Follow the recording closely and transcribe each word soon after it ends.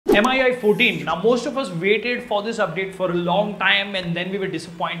MIUI 14. Now most of us waited for this update for a long time and then we were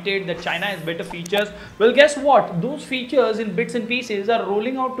disappointed that China has better features. Well, guess what? Those features in bits and pieces are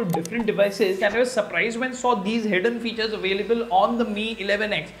rolling out to different devices, and I was surprised when I saw these hidden features available on the Mi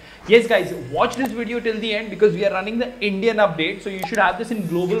 11X. Yes guys, watch this video till the end because we are running the Indian update, so you should have this in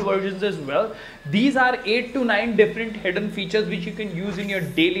global versions as well. These are 8 to 9 different hidden features which you can use in your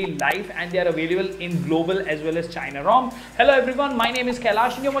daily life, and they are available in global as well as China ROM. Hello everyone, my name is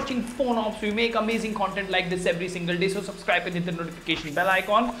Kailash and you're watching Phone Ops. We make amazing content like this every single day, so subscribe and hit the notification bell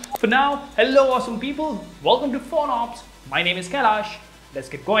icon. For now, hello awesome people, welcome to Phone Ops. My name is Kailash. Let's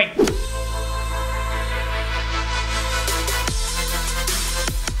get going.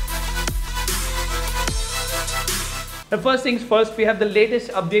 The first things first, we have the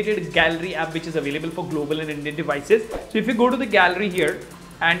latest updated gallery app which is available for global and Indian devices. So if you go to the gallery here,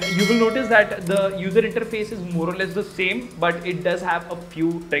 and you will notice that the user interface is more or less the same, but it does have a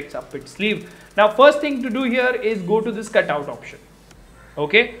few tricks up its sleeve. Now first thing to do here is go to this cutout option.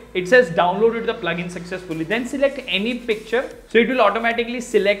 Okay, it says downloaded the plugin successfully, then select any picture. So it will automatically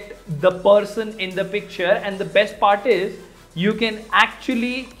select the person in the picture, and the best part is you can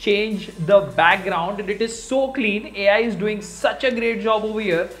actually change the background and it is so clean. AI is doing such a great job over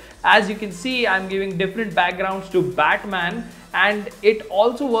here. As you can see, I'm giving different backgrounds to Batman, and it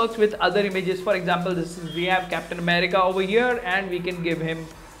also works with other images. For example, we have Captain America over here and we can give him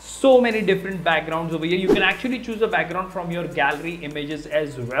so many different backgrounds over here. You can actually choose a background from your gallery images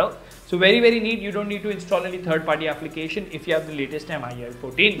as well. So very neat. You don't need to install any third-party application if you have the latest MIUI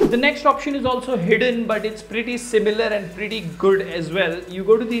 14. The next option is also hidden, but it's pretty similar and pretty good as well. You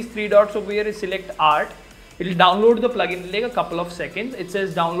go to these three dots over here and select art. It will download the plugin. It'll take a couple of seconds. It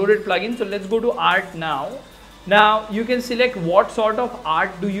says downloaded plugin. So let's go to art now. Now you can select what sort of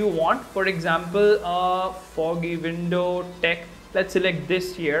art do you want. For example, foggy window tech. Let's select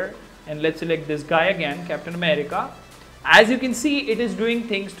this here and let's select this guy again, Captain America. As you can see, it is doing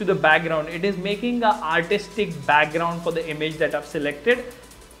things to the background. It is making an artistic background for the image that I've selected.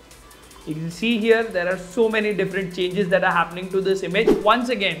 You can see here there are so many different changes that are happening to this image. Once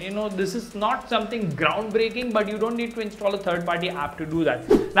again, this is not something groundbreaking, but you don't need to install a third-party app to do that.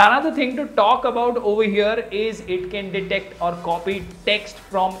 Now another thing to talk about over here is it can detect or copy text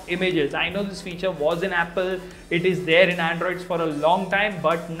from images. I know this feature was in Apple, it is there in Androids for a long time,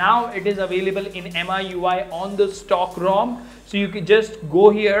 but now it is available in MIUI on the stock ROM. So you can just go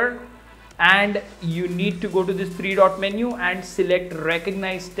here and you need to go to this three-dot menu and select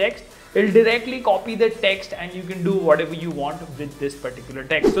recognize text. It will directly copy the text and you can do whatever you want with this particular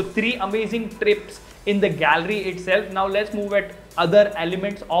text. So 3 amazing tips in the gallery itself. Now let's move at other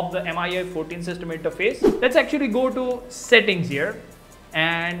elements of the MIUI 14 system interface. Let's actually go to settings here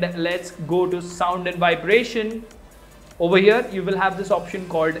and let's go to sound and vibration. Over here you will have this option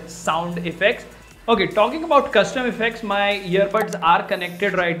called sound effects. Okay, talking about custom effects, my earbuds are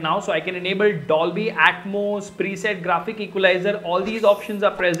connected right now, so I can enable Dolby, Atmos, preset, graphic equalizer. All these options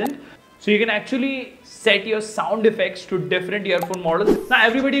are present. So you can actually set your sound effects to different earphone models. Now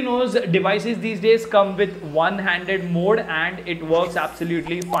everybody knows devices these days come with one-handed mode and it works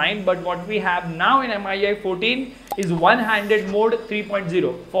absolutely fine. But what we have now in MIUI 14 is one-handed mode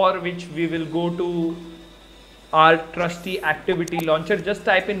 3.0, for which we will go to our trusty activity launcher. Just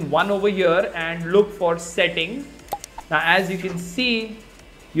type in 1 over here and look for settings. Now as you can see,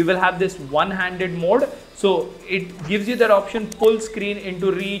 you will have this one-handed mode. So it gives you that option, full screen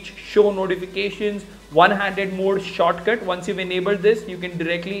into reach, show notifications, one-handed mode shortcut. Once you've enabled this, you can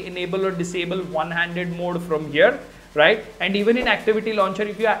directly enable or disable one-handed mode from here, right? And even in activity launcher,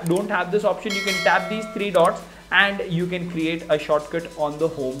 if you don't have this option, you can tap these 3 dots and you can create a shortcut on the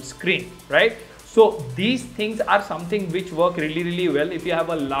home screen, right? So these things are something which work really well if you have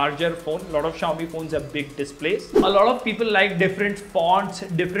a larger phone. A lot of Xiaomi phones have big displays. A lot of people like different fonts,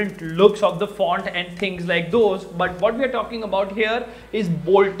 different looks of the font and things like those. But what we are talking about here is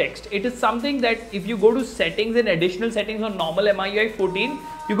bold text. It is something that if you go to settings and additional settings on normal MIUI 14,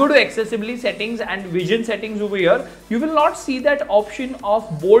 you go to accessibility settings and vision settings over here, you will not see that option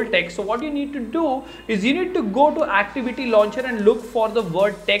of bold text. So what you need to do is you need to go to activity launcher and look for the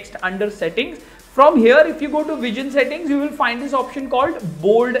word text under settings. From here, if you go to vision settings, you will find this option called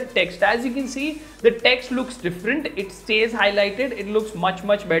bold text. As you can see, the text looks different. It stays highlighted. It looks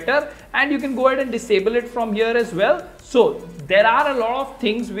much better, and you can go ahead and disable it from here as well. So there are a lot of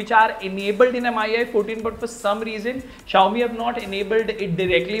things which are enabled in MIUI 14, but for some reason Xiaomi have not enabled it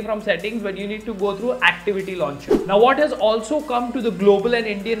directly from settings, but you need to go through activity launcher. Now what has also come to the global and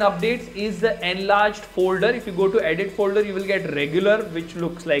Indian updates is the enlarged folder. If you go to edit folder, you will get regular, which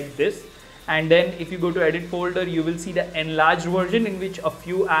looks like this. And then if you go to edit folder, you will see the enlarged version in which a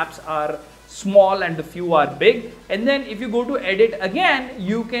few apps are small and a few are big. And then if you go to edit again,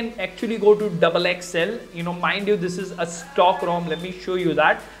 you can actually go to XXL. You know, mind you, this is a stock ROM. Let me show you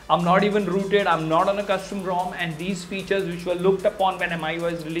that. I'm not even rooted, I'm not on a custom ROM, and these features which were looked upon when MIUI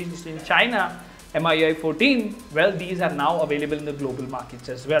was released in China, MIUI 14, well, these are now available in the global markets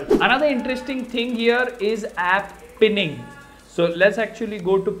as well. Another interesting thing here is app pinning. So let's actually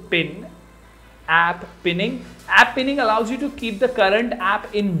go to pin. App pinning. App pinning allows you to keep the current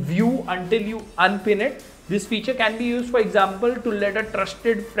app in view until you unpin it. This feature can be used, for example, to let a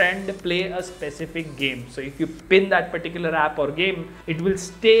trusted friend play a specific game. So if you pin that particular app or game, it will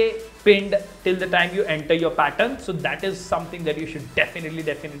stay pinned till the time you enter your pattern. So that is something that you should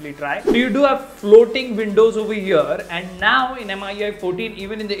definitely try. So you do have floating windows over here, and now in MIUI 14,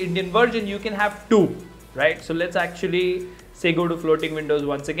 even in the Indian version, you can have two, right? So let's actually say go to floating windows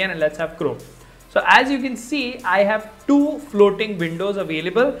once again, and let's have Chrome. So as you can see, I have two floating windows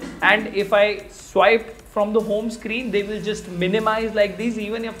available, and if I swipe from the home screen, they will just minimize like this.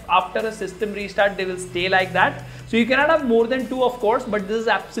 Even if after a system restart, they will stay like that. So you cannot have more than two, of course, but this is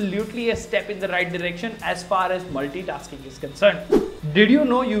absolutely a step in the right direction as far as multitasking is concerned. Did you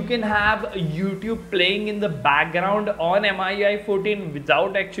know you can have YouTube playing in the background on MIUI 14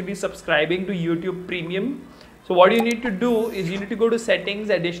 without actually subscribing to YouTube Premium? So what you need to do is you need to go to settings,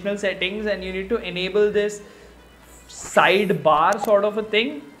 additional settings, and you need to enable this sidebar sort of a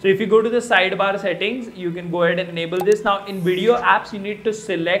thing. So if you go to the sidebar settings, you can go ahead and enable this. Now in video apps, you need to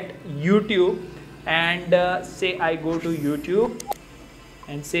select YouTube and say I go to YouTube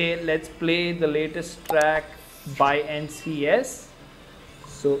and say let's play the latest track by NCS.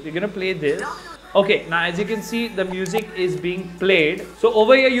 So we're gonna play this. Okay, now as you can see, the music is being played. So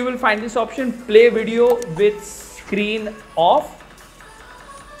over here you will find this option, play video with screen off.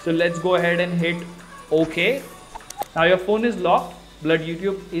 So let's go ahead and hit OK. Now your phone is locked, but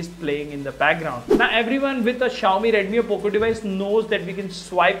YouTube is playing in the background. Now everyone with a Xiaomi, Redmi or Poco device knows that we can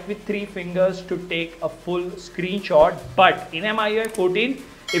swipe with 3 fingers to take a full screenshot. But in MIUI 14,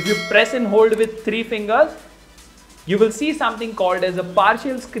 if you press and hold with 3 fingers, you will see something called as a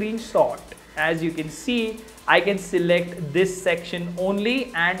partial screenshot. As you can see, I can select this section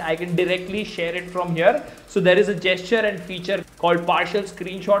only and I can directly share it from here. So there is a gesture and feature called partial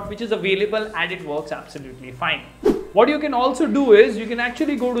screenshot which is available and it works absolutely fine. What you can also do is you can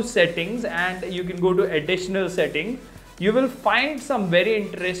actually go to settings and you can go to additional settings. You will find some very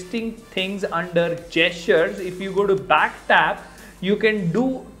interesting things under gestures. If you go to back tap, you can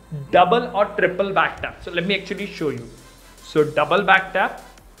do double or triple back tap. So let me actually show you. So double back tap,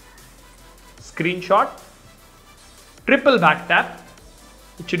 screenshot, triple back tap,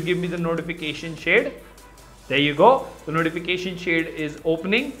 it should give me the notification shade. There you go, the notification shade is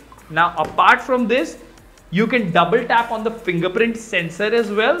opening. Now apart from this, you can double tap on the fingerprint sensor as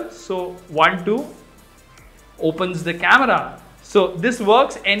well. So 1, 2 opens the camera. So this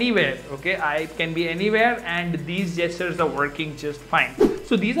works anywhere, okay? It can be anywhere and these gestures are working just fine.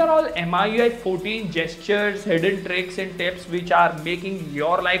 So these are all MIUI 14 gestures, hidden tricks and tips which are making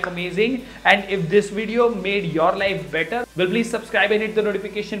your life amazing. And if this video made your life better, well, please subscribe and hit the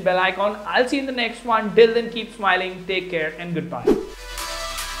notification bell icon. I'll see you in the next one. Till then, keep smiling, take care and goodbye.